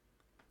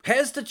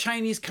Has the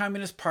Chinese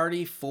Communist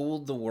Party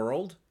fooled the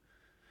world?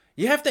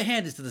 You have to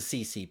hand it to the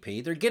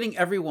CCP. They're getting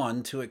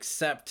everyone to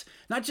accept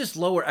not just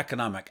lower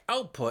economic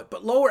output,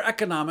 but lower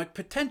economic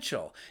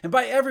potential. And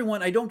by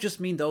everyone, I don't just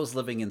mean those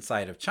living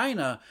inside of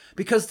China,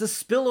 because the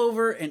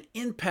spillover and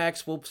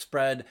impacts will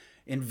spread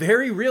in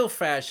very real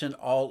fashion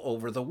all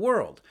over the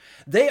world.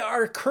 They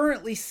are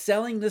currently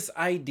selling this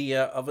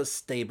idea of a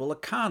stable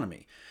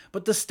economy.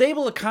 But the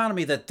stable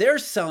economy that they're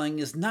selling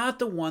is not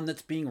the one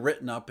that's being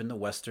written up in the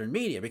Western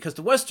media, because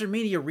the Western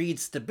media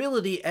reads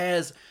stability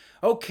as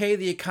okay,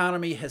 the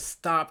economy has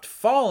stopped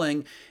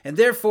falling and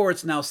therefore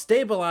it's now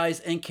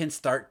stabilized and can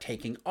start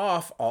taking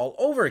off all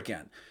over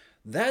again.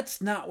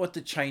 That's not what the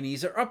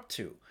Chinese are up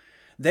to.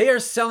 They are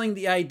selling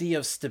the idea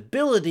of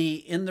stability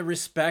in the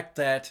respect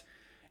that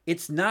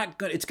it's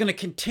going to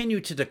continue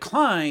to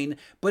decline,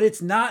 but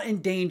it's not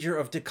in danger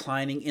of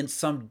declining in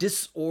some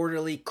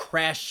disorderly,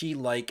 crashy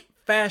like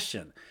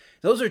fashion.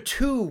 Those are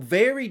two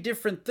very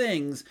different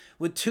things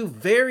with two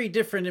very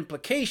different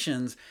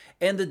implications.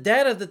 And the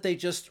data that they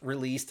just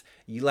released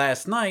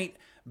last night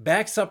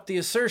backs up the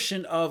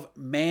assertion of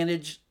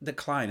managed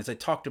decline. As I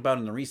talked about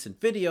in the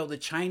recent video, the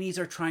Chinese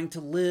are trying to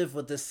live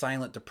with this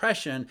silent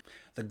depression.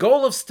 The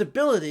goal of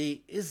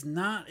stability is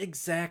not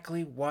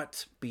exactly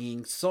what's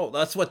being sold.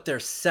 That's what they're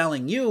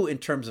selling you in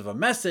terms of a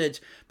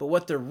message, but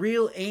what the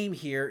real aim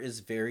here is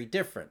very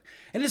different.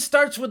 And it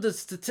starts with the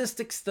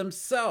statistics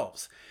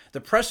themselves.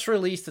 The press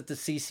release that the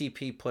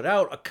CCP put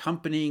out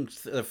accompanying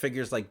the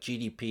figures like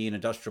GDP and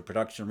industrial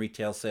production,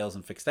 retail sales,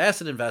 and fixed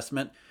asset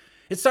investment,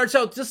 it starts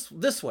out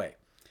this way.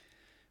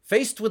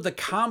 Faced with the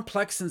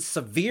complex and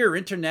severe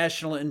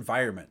international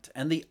environment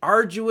and the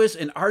arduous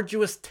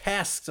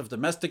tasks of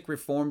domestic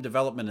reform,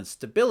 development, and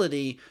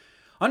stability,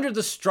 under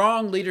the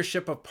strong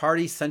leadership of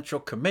Party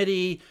Central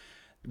Committee,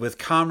 with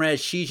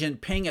Comrade Xi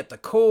Jinping at the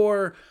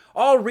core,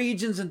 all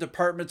regions and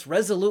departments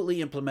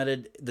resolutely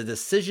implemented the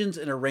decisions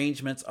and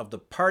arrangements of the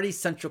Party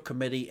Central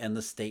Committee and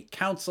the State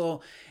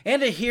Council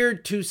and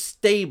adhered to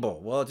stable.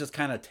 Well, it just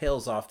kind of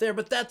tails off there,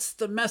 but that's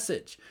the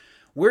message.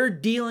 We're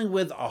dealing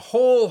with a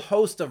whole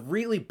host of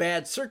really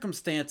bad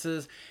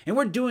circumstances, and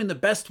we're doing the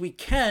best we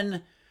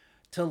can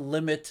to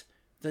limit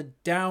the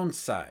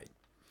downside.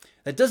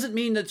 That doesn't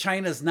mean that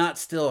China's not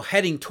still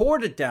heading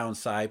toward a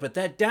downside, but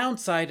that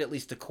downside, at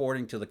least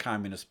according to the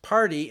Communist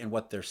Party and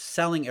what they're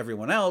selling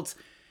everyone else,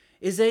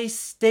 is a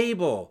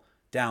stable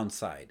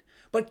downside.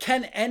 But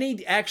can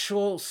any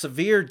actual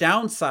severe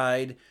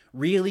downside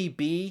really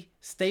be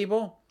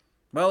stable?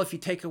 Well, if you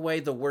take away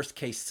the worst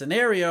case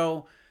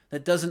scenario,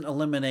 that doesn't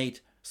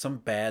eliminate some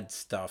bad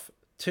stuff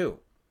too.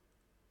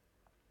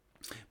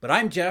 But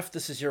I'm Jeff.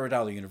 This is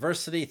Eurodollar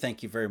University.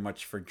 Thank you very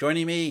much for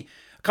joining me.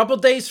 A couple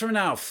days from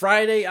now,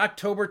 Friday,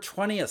 October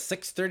 20th,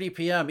 6:30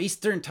 p.m.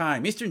 Eastern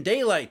Time, Eastern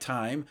Daylight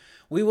Time,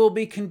 we will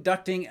be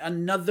conducting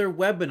another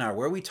webinar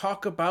where we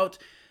talk about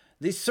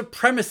the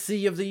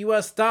supremacy of the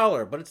US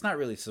dollar. But it's not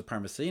really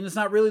supremacy, and it's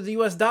not really the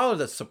US dollar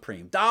that's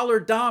supreme. Dollar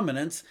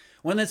dominance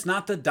when it's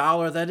not the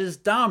dollar that is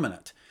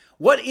dominant.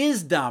 What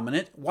is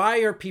dominant? Why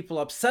are people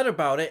upset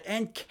about it?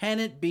 And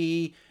can it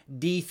be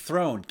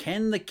dethroned?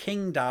 Can the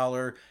king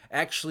dollar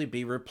actually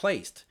be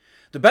replaced?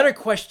 The better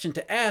question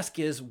to ask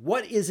is,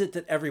 what is it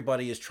that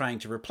everybody is trying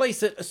to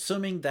replace it,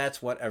 assuming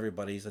that's what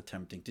everybody's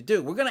attempting to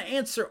do? We're going to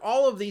answer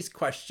all of these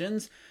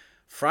questions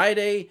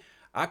Friday,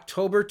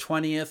 October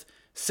 20th,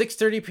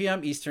 6:30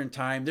 p.m. Eastern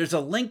Time. There's a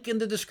link in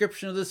the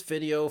description of this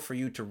video for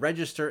you to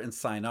register and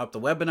sign up.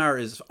 The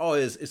webinar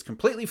is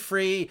completely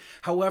free.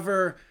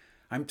 However,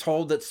 I'm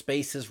told that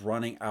space is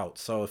running out.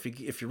 So if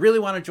you really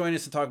want to join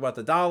us to talk about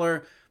the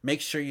dollar, make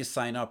sure you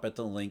sign up at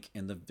the link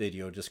in the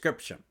video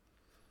description.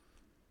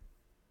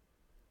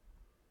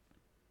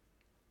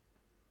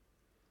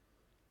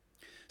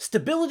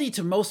 Stability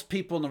to most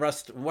people in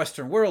the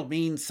Western world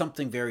means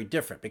something very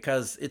different,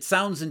 because it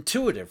sounds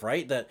intuitive,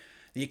 right? That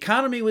the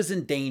economy was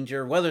in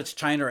danger, whether it's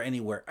China or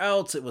anywhere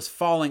else, it was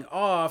falling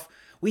off.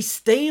 We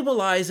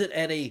stabilize it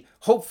at a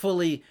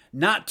hopefully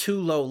not too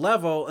low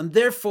level, and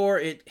therefore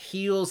it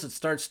heals. It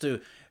starts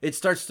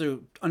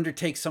to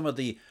undertake some of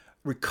the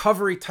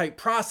recovery type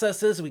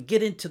processes. We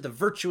get into the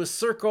virtuous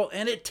circle,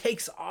 and it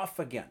takes off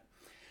again.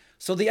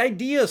 So the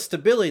idea of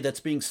stability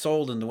that's being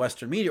sold in the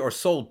Western media, or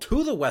sold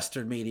to the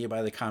Western media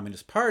by the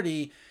Communist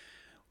Party,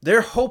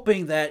 they're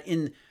hoping that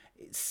in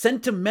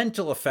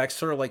sentimental effects,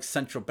 sort of like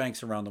central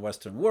banks around the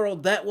Western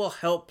world, that will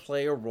help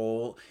play a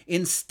role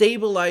in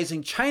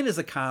stabilizing China's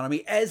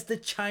economy as the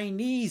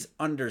Chinese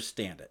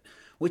understand it,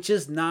 which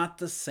is not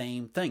the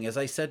same thing. As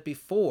I said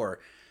before,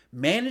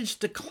 managed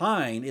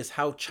decline is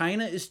how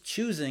China is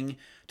choosing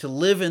to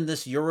live in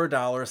this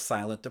Eurodollar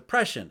silent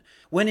depression,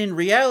 when in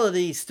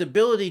reality,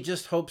 stability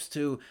just hopes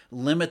to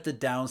limit the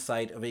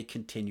downside of a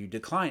continued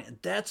decline. And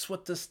that's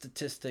what the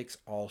statistics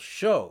all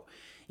show.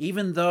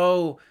 Even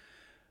though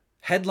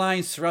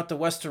headlines throughout the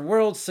Western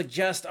world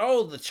suggest,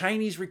 oh, the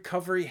Chinese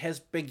recovery has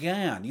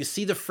begun. You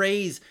see the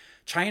phrase,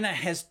 China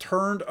has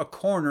turned a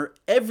corner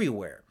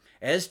everywhere.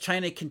 As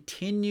China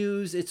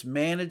continues its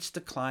managed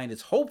decline,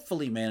 its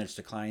hopefully managed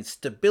decline,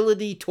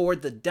 stability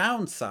toward the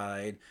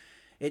downside,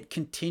 it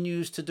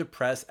continues to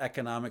depress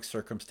economic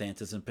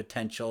circumstances and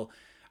potential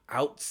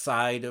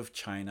outside of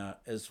China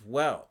as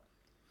well.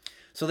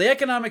 So the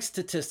economic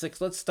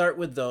statistics, let's start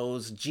with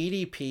those.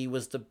 GDP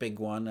was the big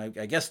one,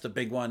 I guess the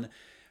big one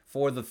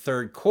for the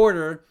third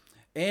quarter.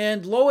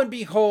 And lo and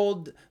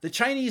behold, the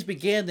Chinese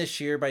began this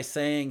year by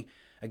saying,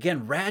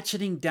 again,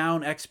 ratcheting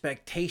down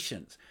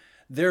expectations.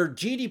 Their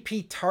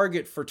GDP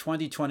target for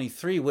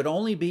 2023 would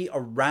only be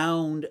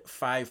around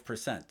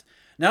 5%.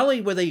 Not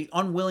only were they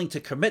unwilling to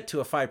commit to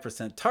a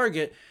 5%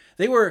 target,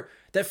 that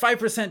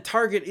 5%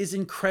 target is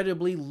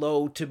incredibly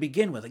low to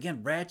begin with.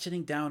 Again,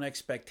 ratcheting down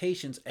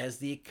expectations as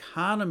the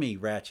economy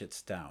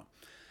ratchets down.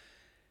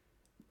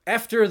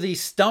 After the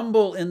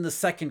stumble in the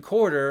second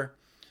quarter,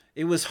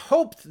 it was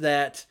hoped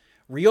that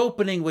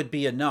reopening would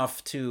be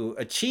enough to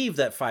achieve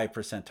that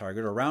 5%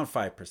 target, or around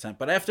 5%.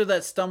 But after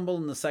that stumble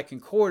in the second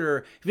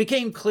quarter, it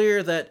became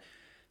clear that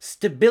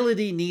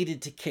stability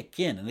needed to kick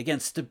in. And again,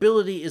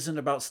 stability isn't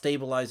about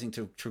stabilizing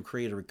to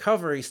create a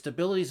recovery.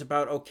 Stability is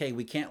about, okay,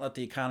 we can't let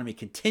the economy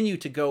continue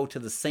to go to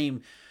the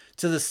same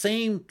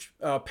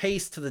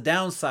pace to the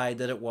downside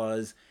that it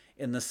was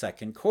in the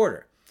second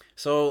quarter.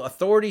 So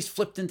authorities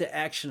flipped into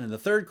action in the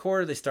third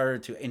quarter. They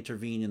started to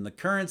intervene in the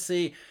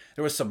currency.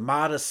 There was some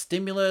modest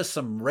stimulus,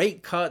 some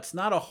rate cuts,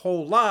 not a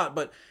whole lot,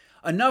 but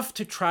enough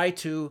to try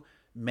to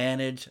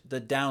manage the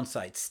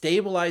downside,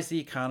 stabilize the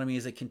economy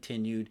as it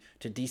continued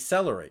to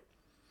decelerate.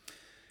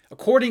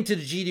 According to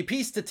the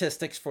GDP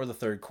statistics for the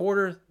third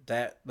quarter,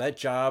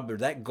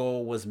 that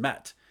goal was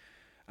met.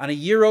 On a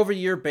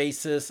year-over-year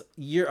basis,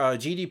 real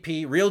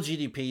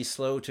GDP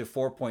slowed to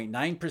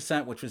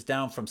 4.9%, which was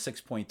down from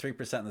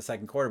 6.3% in the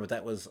second quarter, but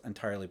that was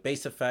entirely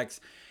base effects.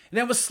 And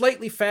that was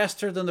slightly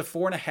faster than the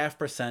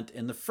 4.5%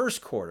 in the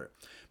first quarter.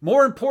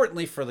 More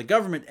importantly, for the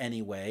government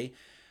anyway,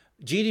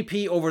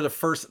 GDP over the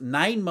first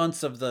 9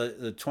 months of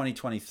the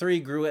 2023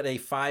 grew at a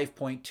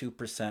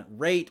 5.2%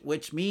 rate,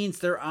 which means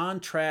they're on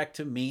track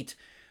to meet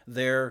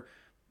their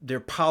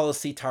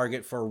policy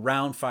target for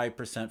around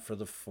 5% for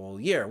the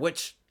full year,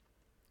 which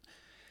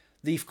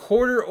the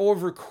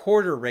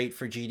quarter-over-quarter rate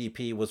for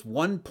GDP was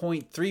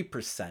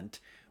 1.3%,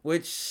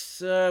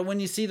 which when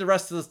you see the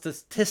rest of the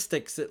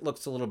statistics, it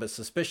looks a little bit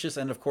suspicious.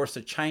 And of course,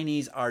 the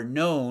Chinese are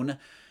known,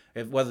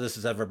 whether this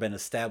has ever been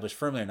established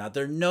firmly or not,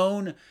 they're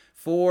known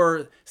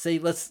for, say,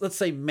 let's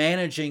say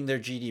managing their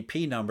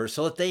GDP numbers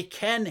so that they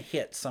can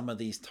hit some of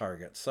these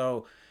targets.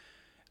 So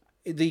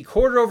the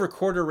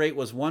quarter-over-quarter rate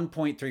was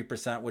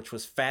 1.3%, which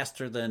was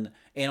faster than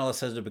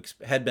analysts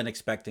had been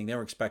expecting. They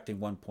were expecting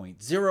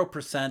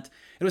 1.0%.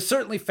 It was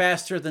certainly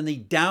faster than the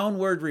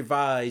downward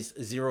revised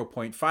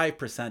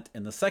 0.5%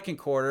 in the second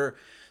quarter.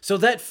 So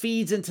that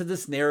feeds into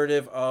this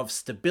narrative of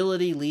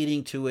stability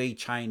leading to a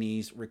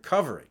Chinese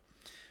recovery.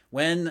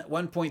 When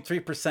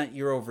 1.3%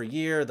 year over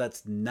year,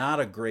 that's not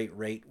a great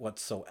rate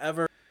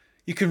whatsoever.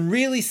 You can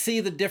really see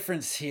the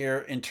difference here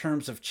in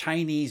terms of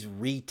Chinese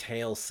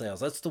retail sales.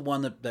 That's the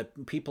one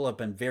that people have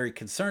been very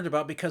concerned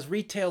about, because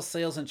retail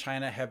sales in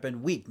China have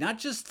been weak, not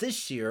just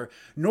this year,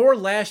 nor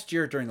last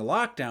year during the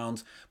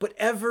lockdowns, but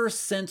ever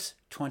since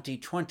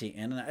 2020.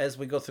 And as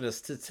we go through the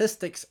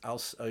statistics, I'll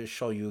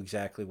show you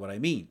exactly what I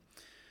mean.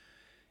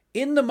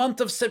 In the month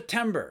of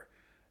September,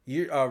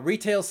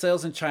 retail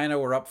sales in China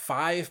were up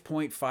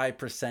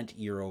 5.5%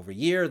 year over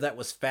year. That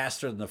was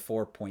faster than the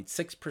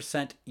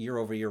 4.6% year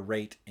over year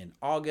rate in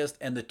August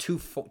and the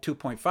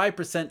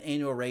 2.5%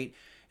 annual rate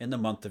in the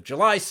month of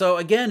July. So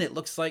again, it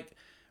looks like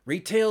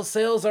retail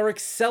sales are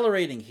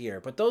accelerating here,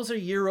 but those are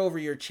year over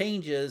year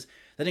changes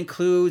that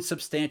include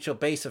substantial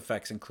base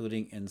effects,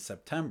 including in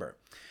September.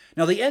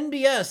 Now, the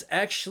NBS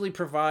actually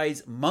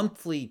provides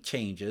monthly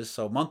changes,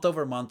 so month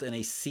over month in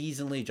a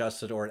seasonally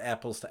adjusted or an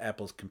apples to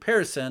apples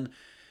comparison.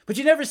 But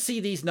you never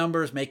see these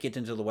numbers make it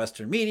into the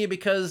Western media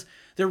because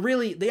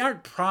they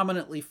aren't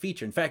prominently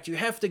featured. In fact, you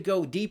have to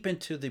go deep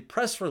into the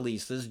press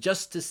releases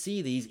just to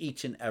see these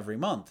each and every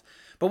month.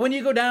 But when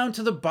you go down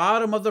to the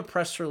bottom of the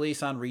press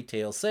release on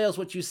retail sales,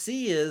 what you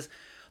see is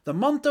the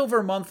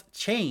month-over-month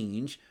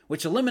change,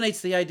 which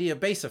eliminates the idea of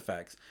base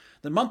effects.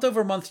 The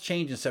month-over-month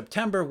change in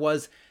September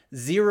was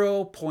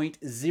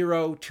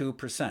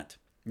 0.02%.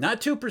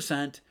 Not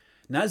 2%,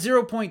 not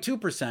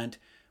 0.2%,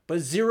 but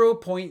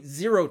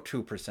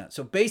 0.02%.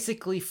 So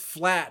basically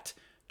flat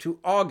to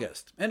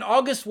August. And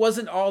August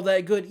wasn't all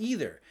that good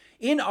either.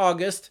 In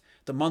August,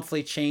 the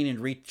monthly change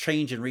in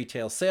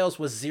retail sales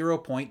was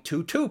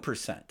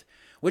 0.22%,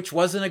 which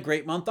wasn't a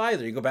great month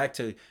either. You go back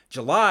to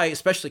July,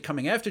 especially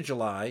coming after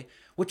July,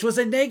 which was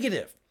a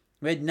negative.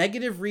 We had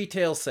negative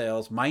retail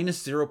sales,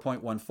 minus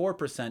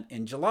 0.14%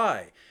 in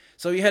July.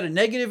 So you had a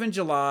negative in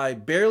July,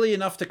 barely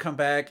enough to come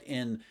back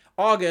in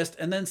August,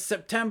 and then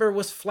September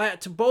was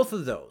flat to both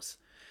of those.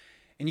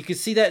 And you can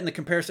see that in the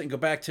comparison. Go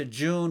back to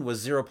June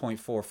was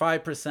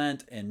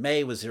 0.45%, and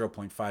May was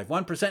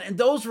 0.51%, and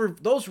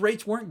those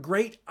rates weren't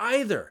great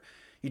either.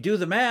 You do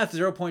the math,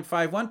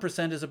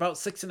 0.51% is about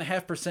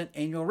 6.5%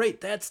 annual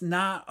rate. That's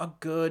not a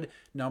good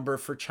number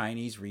for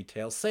Chinese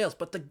retail sales.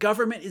 But the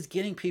government is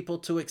getting people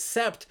to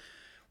accept,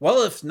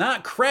 well, if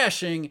not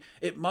crashing,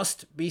 it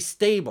must be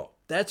stable.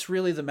 That's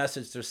really the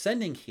message they're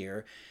sending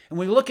here. And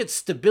when we look at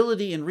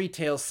stability in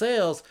retail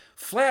sales,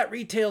 flat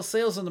retail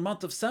sales in the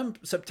month of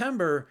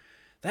September,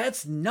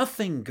 that's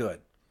nothing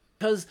good,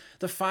 because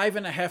the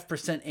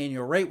 5.5%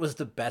 annual rate was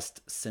the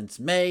best since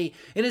May.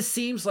 And it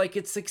seems like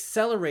it's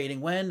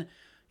accelerating when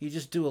you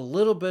just do a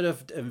little bit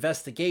of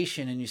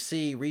investigation and you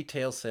see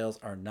retail sales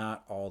are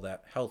not all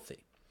that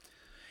healthy.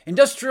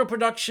 Industrial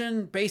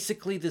production,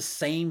 basically the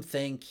same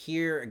thing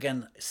here.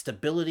 Again,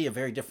 stability, a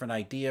very different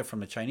idea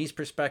from a Chinese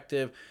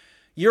perspective.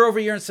 Year over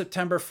year in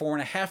September,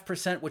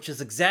 4.5%, which is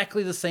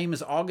exactly the same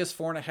as August,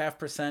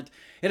 4.5%.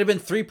 It had been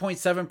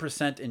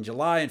 3.7% in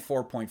July and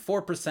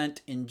 4.4%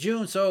 in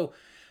June. So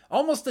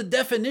almost the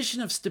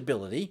definition of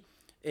stability.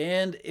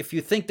 And if you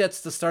think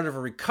that's the start of a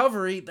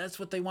recovery, that's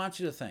what they want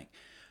you to think.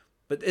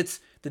 But it's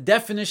the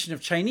definition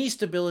of Chinese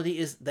stability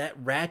is that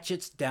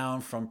ratchets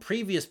down from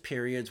previous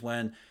periods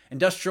when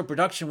industrial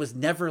production was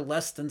never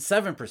less than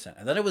 7%,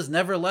 and then it was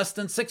never less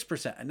than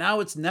 6%, and now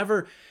it's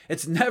never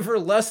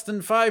less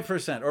than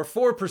 5% or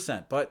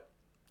 4%, but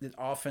it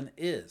often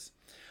is.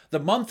 The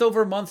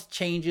month-over-month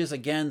changes,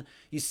 again,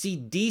 you see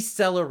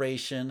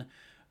deceleration,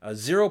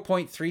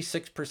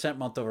 0.36%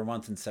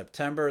 month-over-month in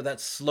September.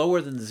 That's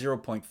slower than the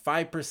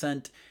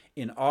 0.5%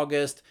 in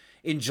August.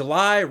 In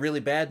July, a really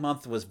bad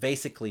month, was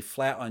basically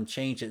flat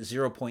unchanged at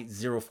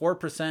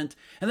 0.04%.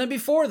 And then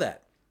before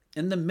that,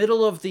 in the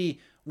middle of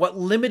what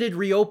limited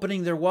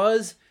reopening there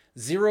was,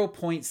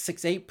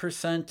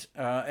 0.68%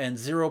 and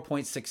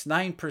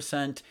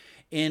 0.69%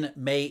 in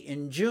May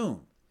and June.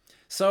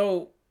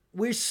 So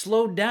we're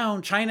slowed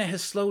down. China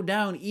has slowed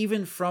down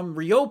even from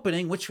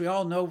reopening, which we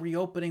all know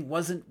reopening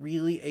wasn't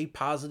really a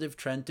positive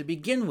trend to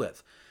begin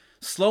with.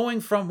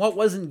 Slowing from what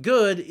wasn't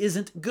good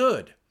isn't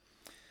good.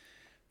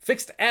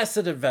 Fixed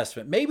asset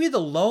investment, maybe the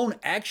lone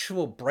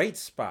actual bright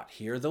spot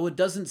here, though it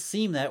doesn't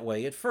seem that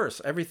way at first.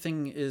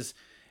 Everything is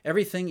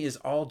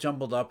all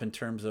jumbled up in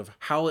terms of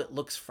how it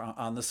looks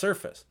on the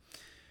surface.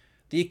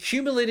 The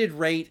accumulated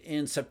rate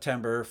in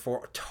September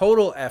for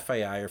total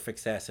FAI, or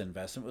fixed asset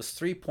investment, was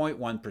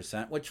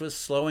 3.1%, which was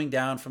slowing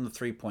down from the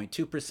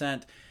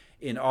 3.2%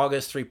 in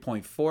August,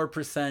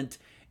 3.4%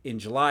 in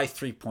July,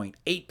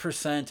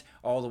 3.8%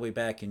 all the way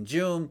back in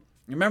June.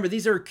 Remember,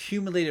 these are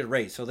accumulated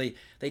rates, so they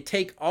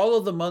take all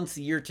of the months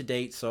year to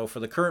date. So for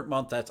the current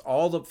month, that's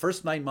all the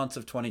first 9 months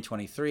of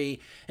 2023,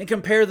 and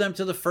compare them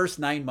to the first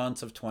 9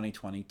 months of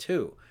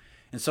 2022.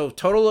 And so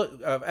total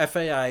of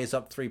FAI is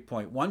up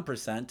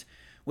 3.1%,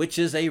 which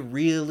is a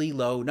really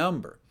low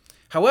number.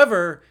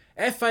 However,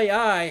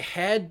 FAI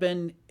had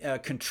been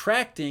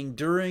contracting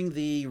during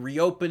the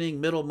reopening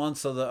middle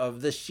months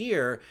of this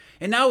year,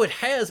 and now it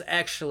has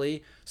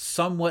actually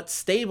somewhat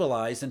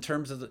stabilized in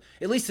terms of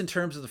at least in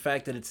terms of the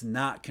fact that it's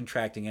not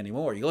contracting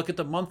anymore. You look at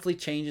the monthly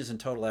changes in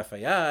total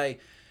FAI,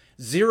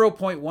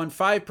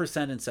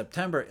 0.15% in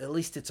September. At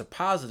least it's a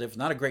positive,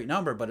 not a great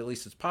number, but at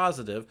least it's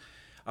positive.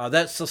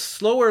 That's a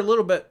slower a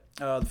little bit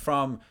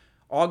from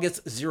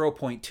August,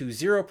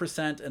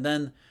 0.20%, and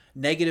then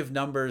negative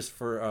numbers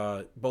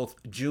for both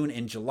June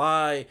and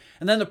July,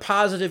 and then the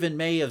positive in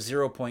May of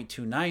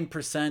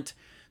 0.29%.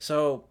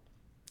 So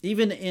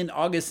even in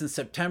August and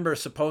September,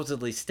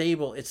 supposedly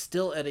stable, it's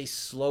still at a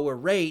slower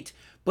rate,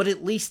 but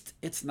at least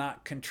it's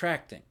not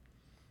contracting.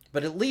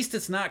 But at least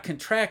it's not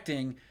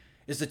contracting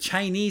is the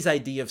Chinese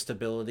idea of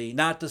stability,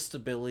 not the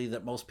stability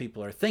that most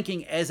people are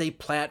thinking as a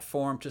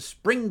platform to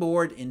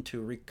springboard into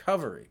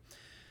recovery.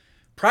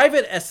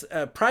 Private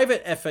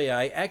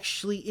FAI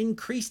actually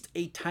increased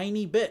a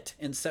tiny bit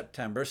in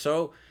September,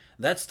 so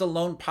that's the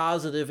lone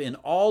positive in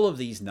all of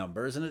these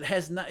numbers, and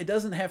it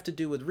doesn't have to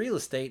do with real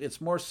estate.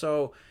 It's more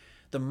so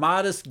the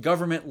modest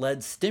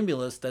government-led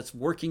stimulus that's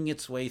working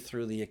its way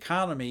through the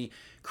economy,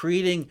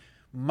 creating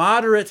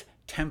moderate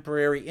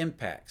temporary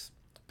impacts.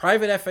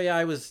 Private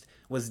FAI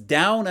was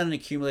down on an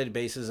accumulated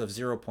basis of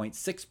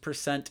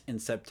 0.6% in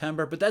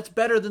September, but that's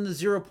better than the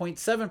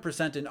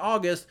 0.7% in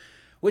August,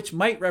 which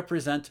might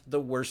represent the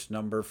worst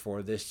number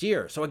for this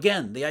year. So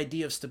again, the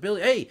idea of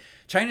stability, hey,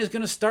 China is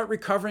going to start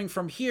recovering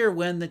from here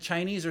when the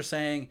Chinese are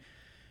saying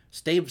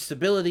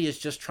stability is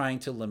just trying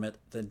to limit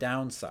the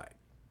downside.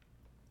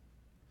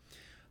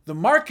 The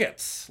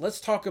markets,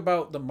 let's talk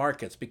about the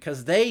markets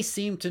because they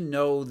seem to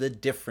know the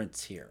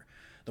difference here.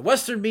 The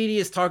Western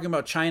media is talking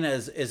about China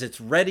as it's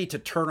ready to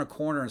turn a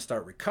corner and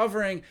start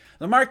recovering.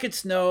 The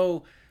markets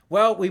know,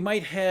 well, we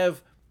might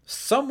have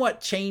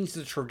somewhat changed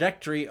the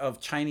trajectory of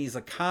Chinese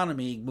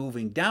economy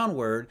moving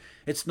downward.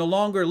 It's no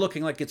longer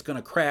looking like it's going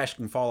to crash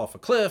and fall off a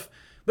cliff,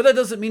 but that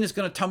doesn't mean it's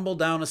going to tumble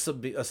down a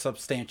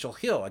substantial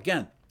hill.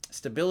 Again,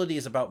 stability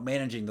is about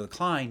managing the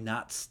decline,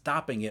 not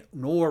stopping it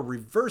nor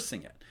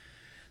reversing it.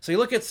 So you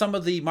look at some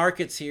of the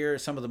markets here,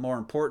 some of the more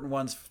important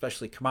ones,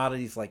 especially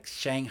commodities like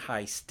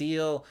Shanghai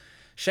steel.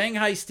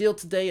 Shanghai steel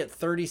today at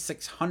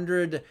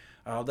 3,600.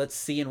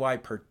 That's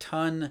CNY per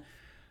ton.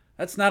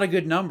 That's not a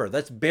good number.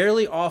 That's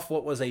barely off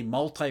what was a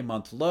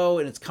multi-month low,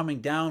 and it's coming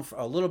down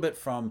a little bit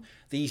from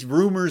these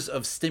rumors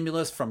of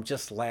stimulus from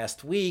just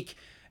last week.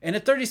 And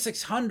at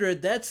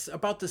 3,600, that's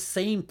about the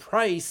same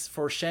price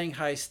for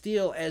Shanghai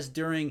steel as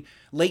during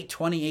late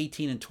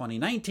 2018 and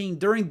 2019,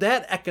 during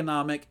that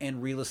economic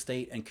and real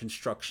estate and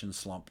construction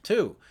slump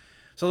too.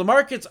 So the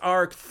markets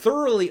are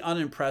thoroughly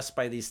unimpressed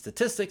by these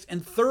statistics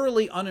and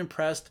thoroughly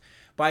unimpressed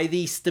by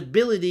the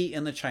stability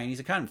in the Chinese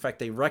economy. In fact,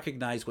 they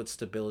recognize what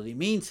stability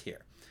means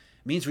here.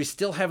 It means we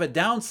still have a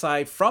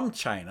downside from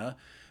China,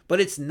 but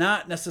it's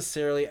not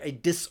necessarily a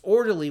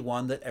disorderly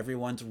one that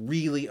everyone's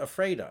really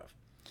afraid of.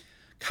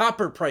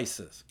 Copper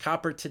prices.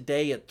 Copper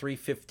today at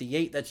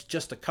 358. That's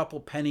just a couple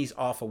pennies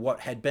off of what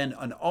had been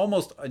an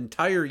almost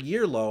entire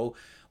year low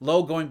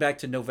going back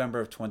to November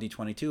of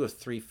 2022 of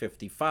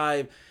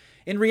 355.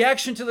 In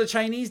reaction to the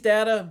Chinese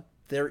data,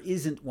 there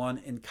isn't one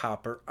in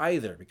copper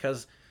either,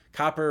 because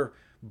copper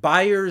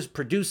buyers,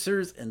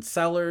 producers, and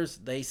sellers,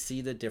 they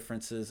see the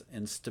differences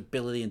in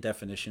stability and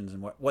definitions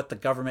and what the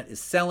government is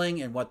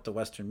selling and what the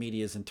Western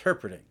media is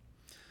interpreting.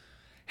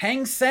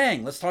 Hang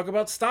Seng, let's talk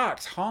about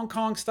stocks. Hong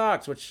Kong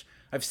stocks, which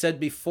I've said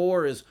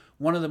before is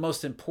one of the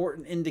most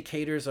important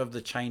indicators of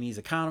the Chinese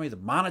economy, the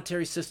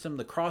monetary system,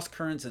 the cross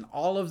currents, and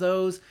all of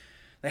those.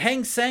 The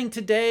Hang Seng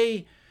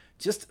today,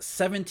 just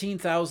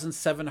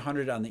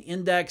 17,700 on the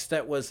index.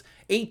 That was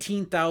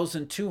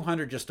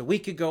 18,200 just a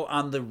week ago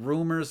on the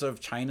rumors of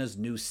China's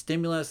new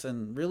stimulus.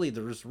 And really,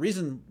 there's a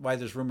reason why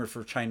there's rumors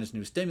for China's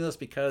new stimulus,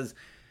 because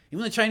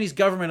even the Chinese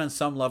government on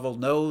some level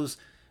knows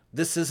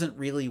this isn't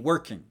really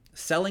working.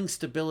 Selling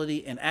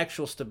stability and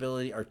actual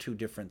stability are two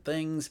different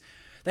things.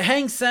 The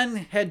Hang Seng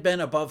had been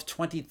above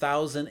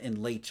 20,000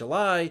 in late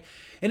July,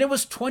 and it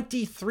was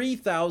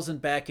 23,000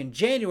 back in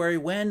January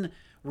when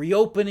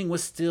reopening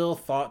was still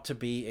thought to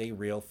be a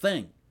real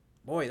thing.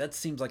 Boy, that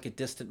seems like a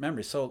distant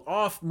memory. So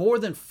off more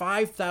than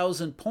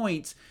 5,000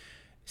 points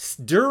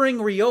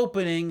during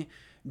reopening,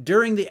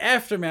 during the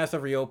aftermath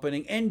of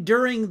reopening, and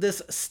during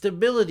this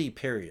stability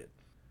period.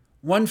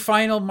 One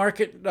final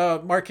market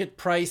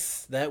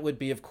price, that would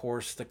be, of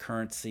course, the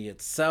currency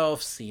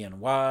itself,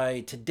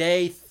 CNY.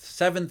 Today,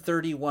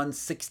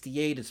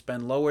 731.68. It's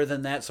been lower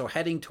than that, so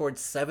heading towards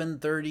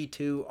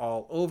 732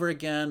 all over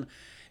again.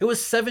 It was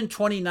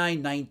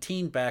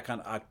 729.19 back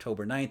on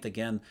October 9th.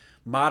 Again,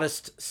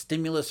 modest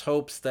stimulus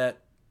hopes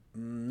that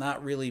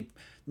not really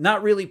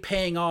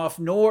paying off,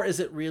 nor is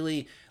it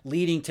really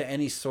leading to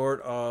any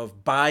sort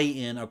of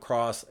buy-in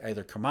across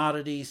either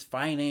commodities,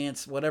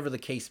 finance, whatever the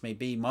case may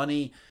be,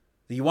 money.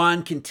 The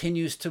yuan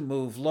continues to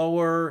move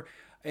lower,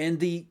 and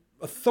the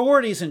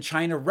authorities in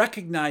China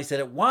recognize that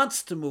it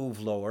wants to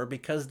move lower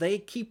because they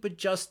keep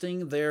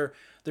adjusting their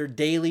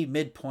daily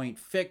midpoint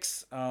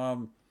fix.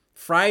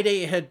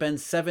 Friday it had been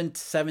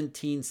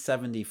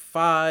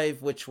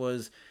 17.75,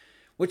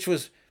 which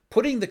was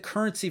putting the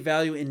currency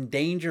value in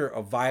danger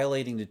of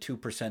violating the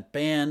 2%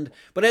 band.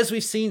 But as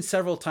we've seen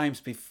several times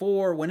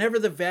before, whenever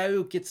the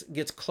value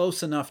gets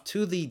close enough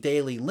to the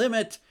daily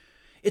limit,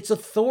 it's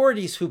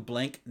authorities who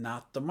blink,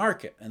 not the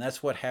market. And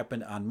that's what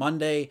happened on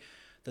Monday.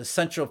 The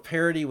central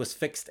parity was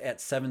fixed at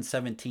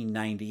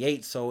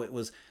 717.98, so it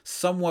was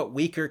somewhat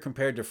weaker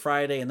compared to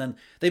Friday. And then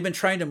they've been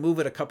trying to move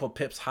it a couple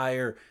pips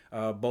higher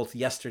both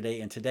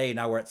yesterday and today.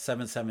 Now we're at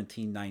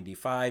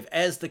 717.95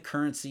 as the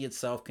currency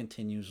itself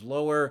continues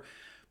lower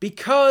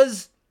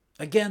because,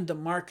 again, the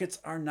markets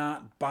are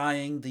not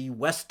buying the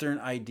Western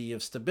idea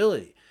of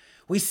stability.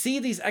 We see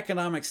these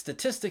economic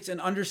statistics and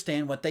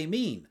understand what they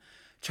mean.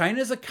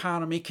 China's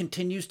economy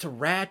continues to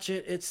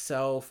ratchet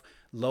itself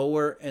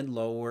lower and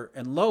lower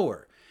and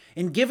lower.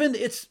 And given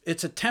its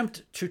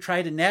attempt to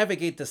try to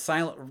navigate the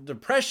silent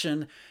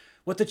depression,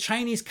 what the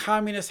Chinese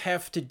communists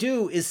have to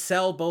do is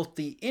sell both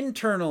the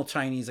internal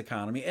Chinese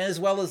economy as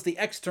well as the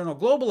external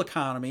global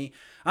economy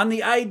on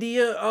the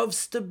idea of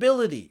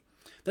stability.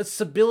 That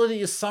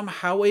stability is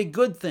somehow a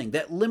good thing,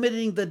 that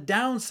limiting the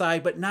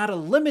downside but not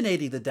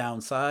eliminating the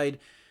downside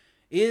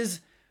is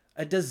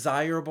a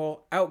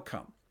desirable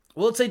outcome.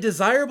 Well, it's a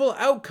desirable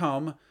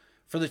outcome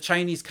for the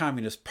Chinese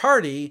Communist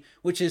Party,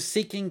 which is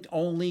seeking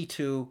only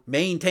to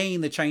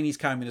maintain the Chinese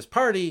Communist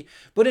Party,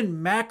 but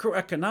in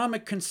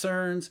macroeconomic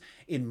concerns,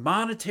 in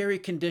monetary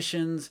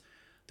conditions,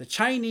 the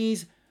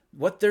Chinese,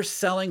 what they're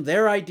selling,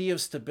 their idea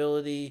of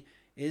stability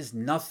is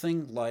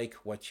nothing like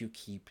what you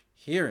keep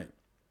hearing.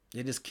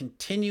 It is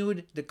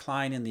continued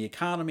decline in the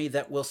economy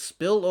that will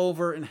spill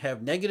over and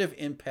have negative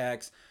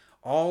impacts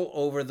all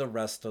over the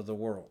rest of the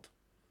world.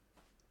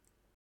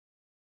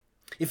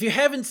 If you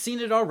haven't seen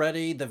it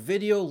already, the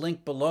video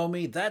link below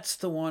me, that's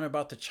the one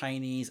about the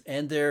Chinese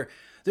and their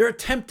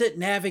attempt at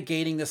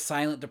navigating the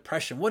silent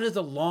depression. What are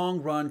the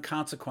long-run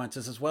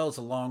consequences as well as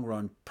the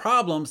long-run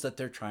problems that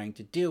they're trying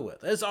to deal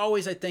with? As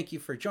always, I thank you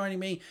for joining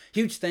me.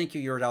 Huge thank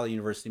you, Eurodollar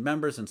University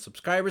members and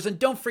subscribers. And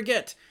don't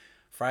forget,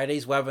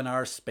 Friday's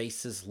webinar,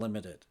 space is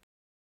limited.